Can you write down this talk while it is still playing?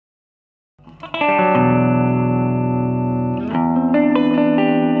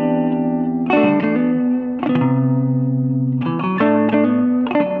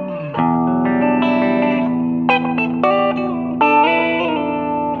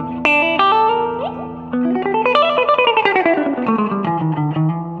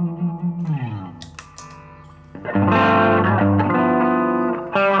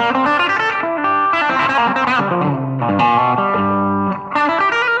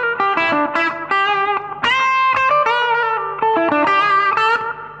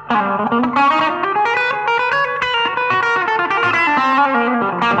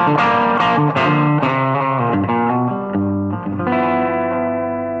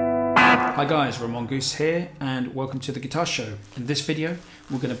Hi guys, Ramon Goose here and welcome to the Guitar Show. In this video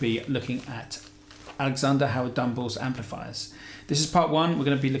we're going to be looking at Alexander Howard Dumble's amplifiers. This is part one. We're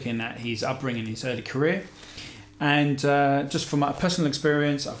going to be looking at his upbringing, his early career, and just from my personal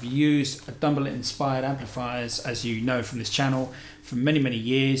experience, I've used Dumble inspired amplifiers, as you know from this channel, for many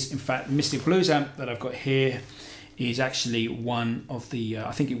years. In fact, the Mystic Blues amp that I've got here is actually one of the,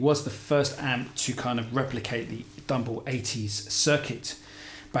 I think it was the first amp to kind of replicate the Dumble 80s circuit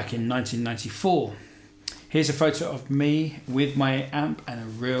back in 1994. Here's a photo of me with my amp and a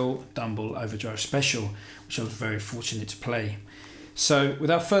real Dumble Overdrive Special, which I was very fortunate to play. So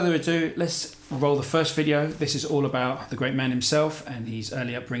without further ado, let's roll the first video. This is all about the great man himself and his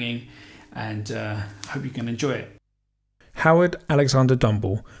early upbringing, and I hope you can enjoy it. Howard Alexander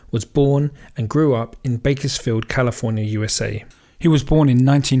Dumble was born and grew up in Bakersfield, California, USA. He was born in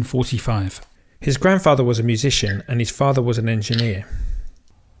 1945. His grandfather was a musician and his father was an engineer.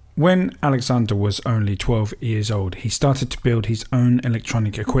 When Alexander was only 12 years old, he started to build his own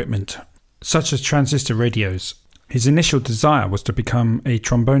electronic equipment, such as transistor radios. His initial desire was to become a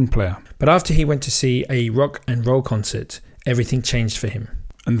trombone player. But after he went to see a rock and roll concert, everything changed for him.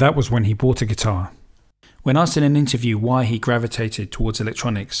 And that was when he bought a guitar. When asked in an interview why he gravitated towards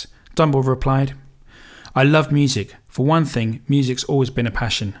electronics, Dumble replied, "I love music. For one thing, music's always been a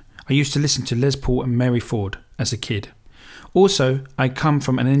passion. I used to listen to Les Paul and Mary Ford as a kid. Also, I come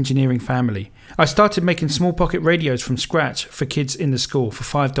from an engineering family. I started making small pocket radios from scratch for kids in the school for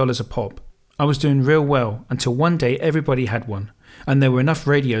 $5 a pop. I was doing real well until one day everybody had one, and there were enough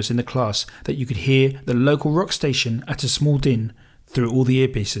radios in the class that you could hear the local rock station at a small din through all the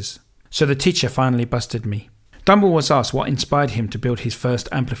earpieces. So the teacher finally busted me." Dumble was asked what inspired him to build his first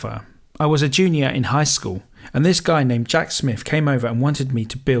amplifier. "I was a junior in high school, and this guy named Jack Smith came over and wanted me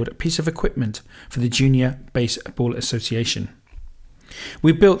to build a piece of equipment for the Junior Baseball Association.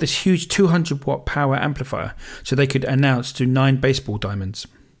 We built this huge 200-watt power amplifier so they could announce to 9 baseball diamonds.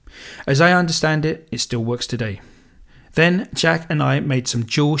 As I understand it, it still works today. Then Jack and I made some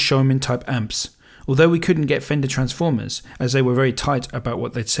dual Showman type amps. Although we couldn't get Fender transformers, as they were very tight about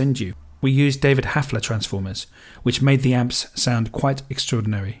what they'd send you, we used David Hafler transformers, which made the amps sound quite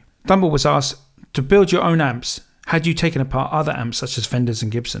extraordinary." Dumble was asked, "To build your own amps, had you taken apart other amps such as Fenders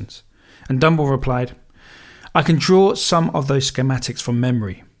and Gibsons?" And Dumble replied, "I can draw some of those schematics from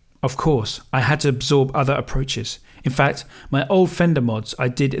memory. Of course, I had to absorb other approaches. In fact, my old Fender mods I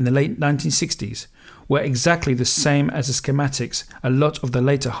did in the late 1960s were exactly the same as the schematics a lot of the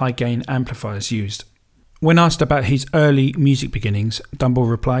later high-gain amplifiers used." When asked about his early music beginnings, Dumble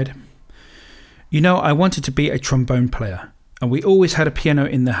replied, "You know, I wanted to be a trombone player, and we always had a piano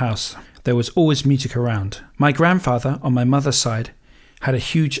in the house. There was always music around. My grandfather, on my mother's side, had a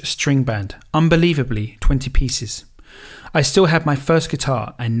huge string band, unbelievably 20 pieces. I still have my first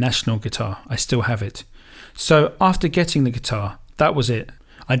guitar, a National guitar. I still have it. So after getting the guitar, that was it.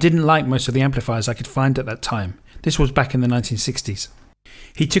 I didn't like most of the amplifiers I could find at that time. This was back in the 1960s.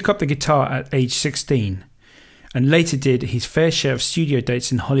 He took up the guitar at age 16 and later did his fair share of studio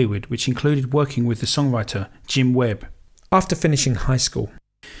dates in Hollywood, which included working with the songwriter Jim Webb. After finishing high school,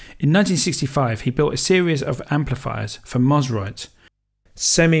 in 1965 he built a series of amplifiers for Mosrite.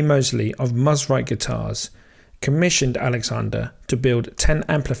 Sammy Mosley of Mosrite Guitars commissioned Alexander to build 10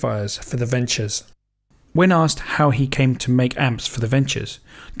 amplifiers for the Ventures. When asked how he came to make amps for the Ventures,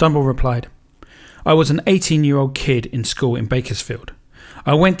 Dumble replied, "I was an 18-year-old kid in school in Bakersfield.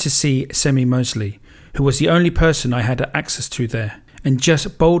 I went to see Sammy Mosley, who was the only person I had access to there, and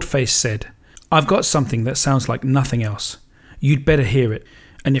just bold-faced said, 'I've got something that sounds like nothing else. You'd better hear it.'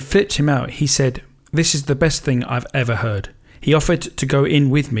 And it flipped him out. He said, 'This is the best thing I've ever heard.' He offered to go in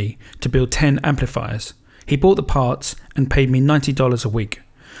with me to build 10 amplifiers. He bought the parts and paid me $90 a week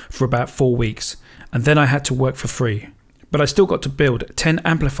for about 4 weeks, and then I had to work for free. But I still got to build 10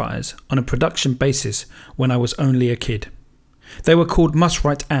 amplifiers on a production basis when I was only a kid. They were called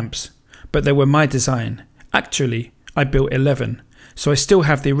Mosrite amps, but they were my design. Actually, I built 11, so I still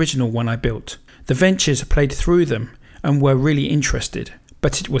have the original one I built. The Ventures played through them and were really interested,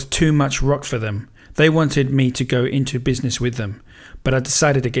 but it was too much rock for them. They wanted me to go into business with them, but I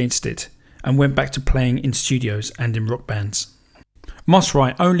decided against it and went back to playing in studios and in rock bands."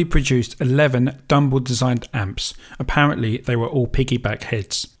 Mosrite only produced 11 Dumble-designed amps. Apparently, they were all piggyback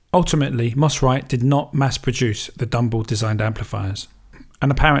heads. Ultimately, Mosrite did not mass-produce the Dumble-designed amplifiers, and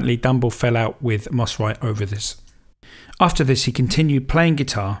apparently Dumble fell out with Mosrite over this. After this, he continued playing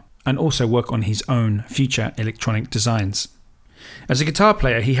guitar and also worked on his own future electronic designs. As a guitar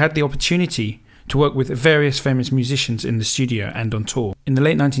player, he had the opportunity to work with various famous musicians in the studio and on tour. In the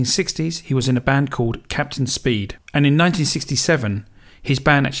late 1960s, he was in a band called Captain Speed, and in 1967, His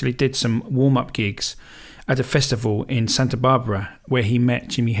band actually did some warm-up gigs at a festival in Santa Barbara where he met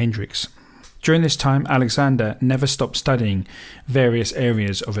Jimi Hendrix. During this time, Alexander never stopped studying various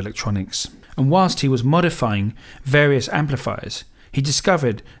areas of electronics. And whilst he was modifying various amplifiers, he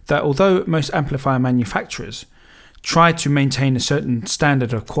discovered that although most amplifier manufacturers tried to maintain a certain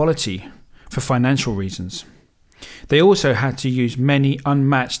standard of quality for financial reasons, they also had to use many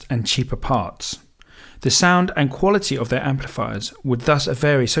unmatched and cheaper parts. The sound and quality of their amplifiers would thus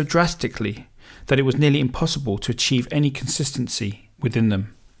vary so drastically that it was nearly impossible to achieve any consistency within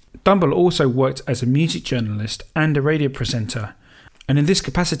them. Dumble also worked as a music journalist and a radio presenter, and in this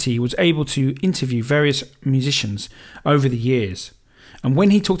capacity he was able to interview various musicians over the years. And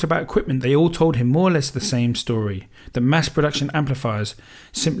when he talked about equipment, they all told him more or less the same story, that mass production amplifiers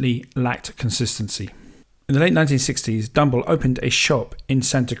simply lacked consistency. In the late 1960s, Dumble opened a shop in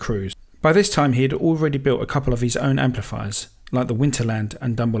Santa Cruz. By this time he had already built a couple of his own amplifiers, like the Winterland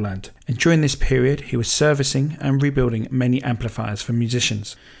and Dumbleland, and during this period he was servicing and rebuilding many amplifiers for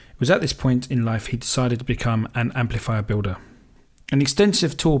musicians. It was at this point in life he decided to become an amplifier builder. An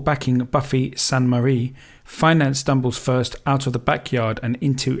extensive tour backing Buffy Sainte-Marie financed Dumble's first out of the backyard and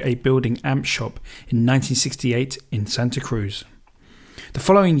into a building amp shop in 1968 in Santa Cruz. The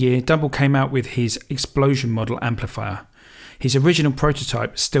following year, Dumble came out with his Explosion model amplifier. His original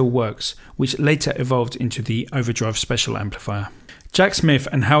prototype still works, which later evolved into the Overdrive Special amplifier. Jack Smith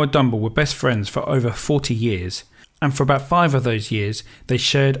and Howard Dumble were best friends for over 40 years, and for about 5 of those years they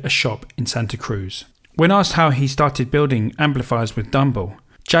shared a shop in Santa Cruz. When asked how he started building amplifiers with Dumble,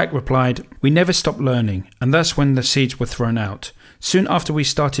 Jack replied, "We never stopped learning, and that's when the seeds were thrown out. Soon after we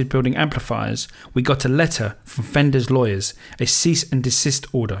started building amplifiers, we got a letter from Fender's lawyers, a cease and desist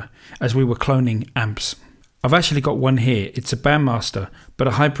order, as we were cloning amps. I've actually got one here. It's a Bandmaster, but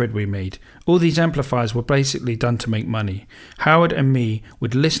a hybrid we made. All these amplifiers were basically done to make money. Howard and me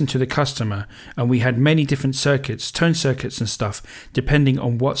would listen to the customer, and we had many different circuits, tone circuits and stuff, depending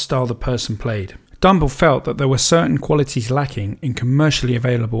on what style the person played." Dumble felt that there were certain qualities lacking in commercially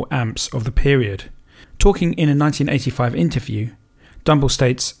available amps of the period. Talking in a 1985 interview, Dumble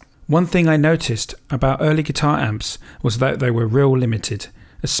states, "One thing I noticed about early guitar amps was that they were real limited,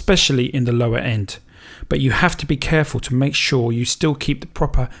 especially in the lower end. But you have to be careful to make sure you still keep the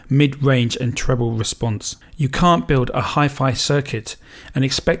proper mid-range and treble response. You can't build a hi-fi circuit and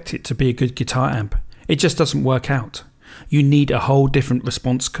expect it to be a good guitar amp. It just doesn't work out. You need a whole different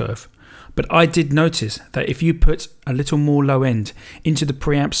response curve. But I did notice that if you put a little more low end into the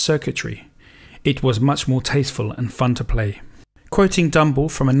preamp circuitry, it was much more tasteful and fun to play." Quoting Dumble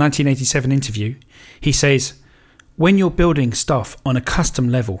from a 1987 interview, he says, "When you're building stuff on a custom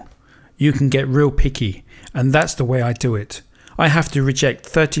level, you can get real picky, and that's the way I do it. I have to reject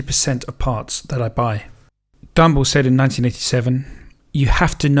 30% of parts that I buy." Dumble said in 1987, "You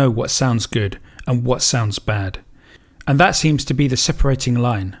have to know what sounds good and what sounds bad. And that seems to be the separating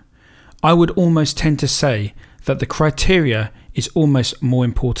line. I would almost tend to say that the criteria is almost more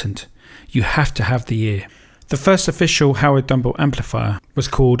important. You have to have the ear." The first official Howard Dumble amplifier was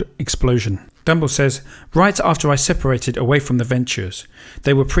called Explosion. Dumble says, "Right after I separated away from the Ventures,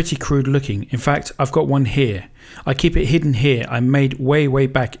 they were pretty crude looking. In fact, I've got one here. I keep it hidden here. I made way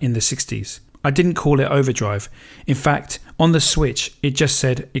back in the 60s. I didn't call it Overdrive. In fact, on the switch, it just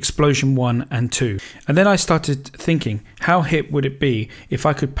said Explosion 1 and 2. And then I started thinking, how hip would it be if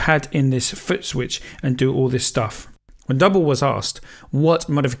I could pad in this foot switch and do all this stuff?" When Dumble was asked what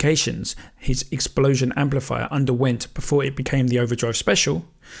modifications his Explosion amplifier underwent before it became the Overdrive Special,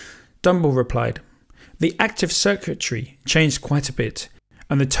 Dumble replied, "The active circuitry changed quite a bit,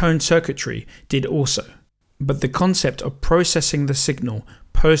 and the tone circuitry did also. But the concept of processing the signal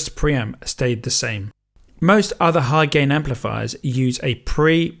post-preamp stayed the same. Most other high-gain amplifiers use a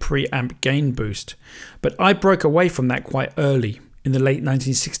preamp gain boost, but I broke away from that quite early, in the late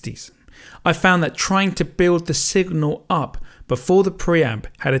 1960s. I found that trying to build the signal up before the preamp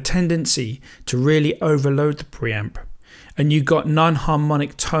had a tendency to really overload the preamp, and you got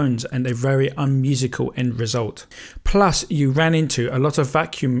non-harmonic tones and a very unmusical end result. Plus, you ran into a lot of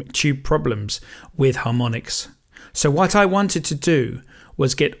vacuum tube problems with harmonics. So what I wanted to do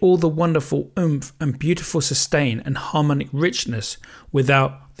was get all the wonderful oomph and beautiful sustain and harmonic richness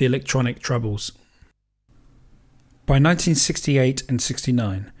without the electronic troubles." By 1968 and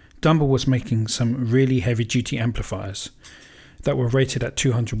 69, Dumble was making some really heavy-duty amplifiers that were rated at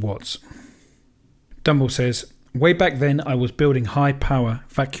 200 watts. Dumble says, "Way back then I was building high-power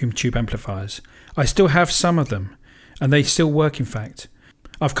vacuum tube amplifiers. I still have some of them, and they still work in fact.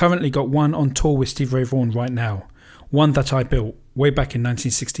 I've currently got one on tour with Stevie Ray Vaughan right now, one that I built way back in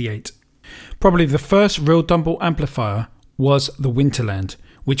 1968. Probably the first real Dumble amplifier was the Winterland,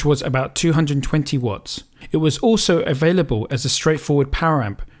 which was about 220 watts. It was also available as a straightforward power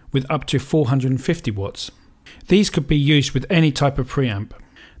amp with up to 450 watts. These could be used with any type of preamp.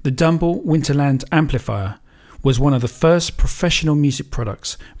 The Dumble Winterland amplifier was one of the first professional music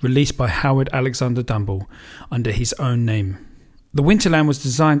products released by Howard Alexander Dumble under his own name. The Winterland was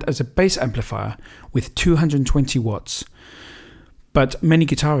designed as a bass amplifier with 220 watts, but many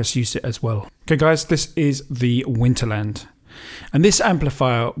guitarists used it as well. Okay guys, this is the Winterland. And this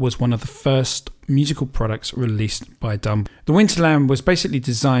amplifier was one of the first musical products released by Dumble. The Winterland was basically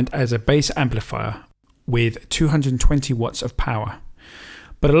designed as a bass amplifier with 220 watts of power.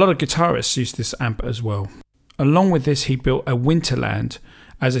 But a lot of guitarists used this amp as well. Along with this, he built a Winterland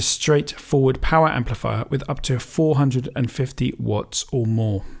as a straightforward power amplifier with up to 450 watts or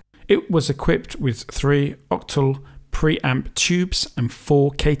more. It was equipped with 3 octal preamp tubes and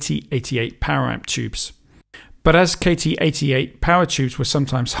 4 KT88 power amp tubes. But as KT88 power tubes were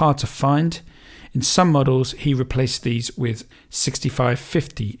sometimes hard to find, in some models he replaced these with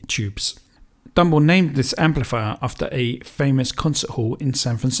 6550 tubes. Dumble named this amplifier after a famous concert hall in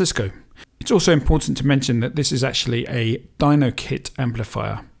San Francisco. It's also important to mention that this is actually a dyno kit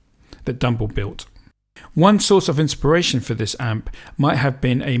amplifier that Dumble built. One source of inspiration for this amp might have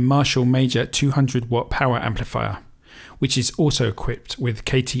been a Marshall Major 200 watt power amplifier, which is also equipped with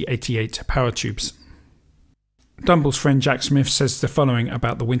KT88 power tubes. Dumble's friend Jack Smith says the following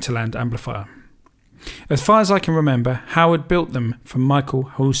about the Winterland amplifier. As far as I can remember, Howard built them for Michael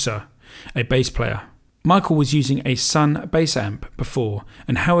Hauser, a bass player. Michael was using a Sun bass amp before,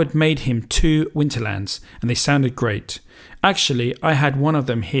 and Howard made him 2 Winterlands, and they sounded great. Actually, I had one of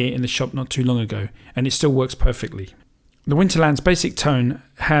them here in the shop not too long ago, and it still works perfectly. The Winterland's basic tone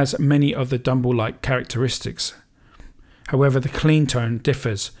has many of the Dumble-like characteristics. However, the clean tone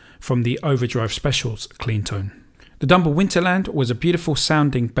differs from the Overdrive Special's clean tone. The Dumble Winterland was a beautiful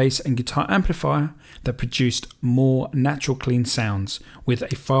sounding bass and guitar amplifier that produced more natural clean sounds with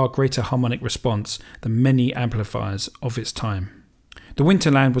a far greater harmonic response than many amplifiers of its time. The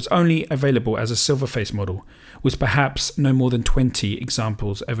Winterland was only available as a silver-face model, with perhaps no more than 20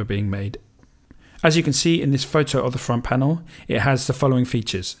 examples ever being made. As you can see in this photo of the front panel, it has the following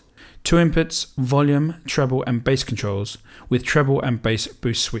features: 2 inputs, volume, treble and bass controls, with treble and bass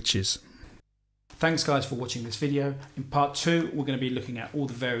boost switches. Thanks guys for watching this video. In part 2, we're going to be looking at all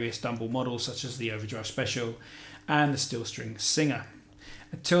the various Dumble models such as the Overdrive Special and the Steel String Singer.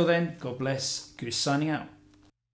 Until then, God bless. Goose signing out.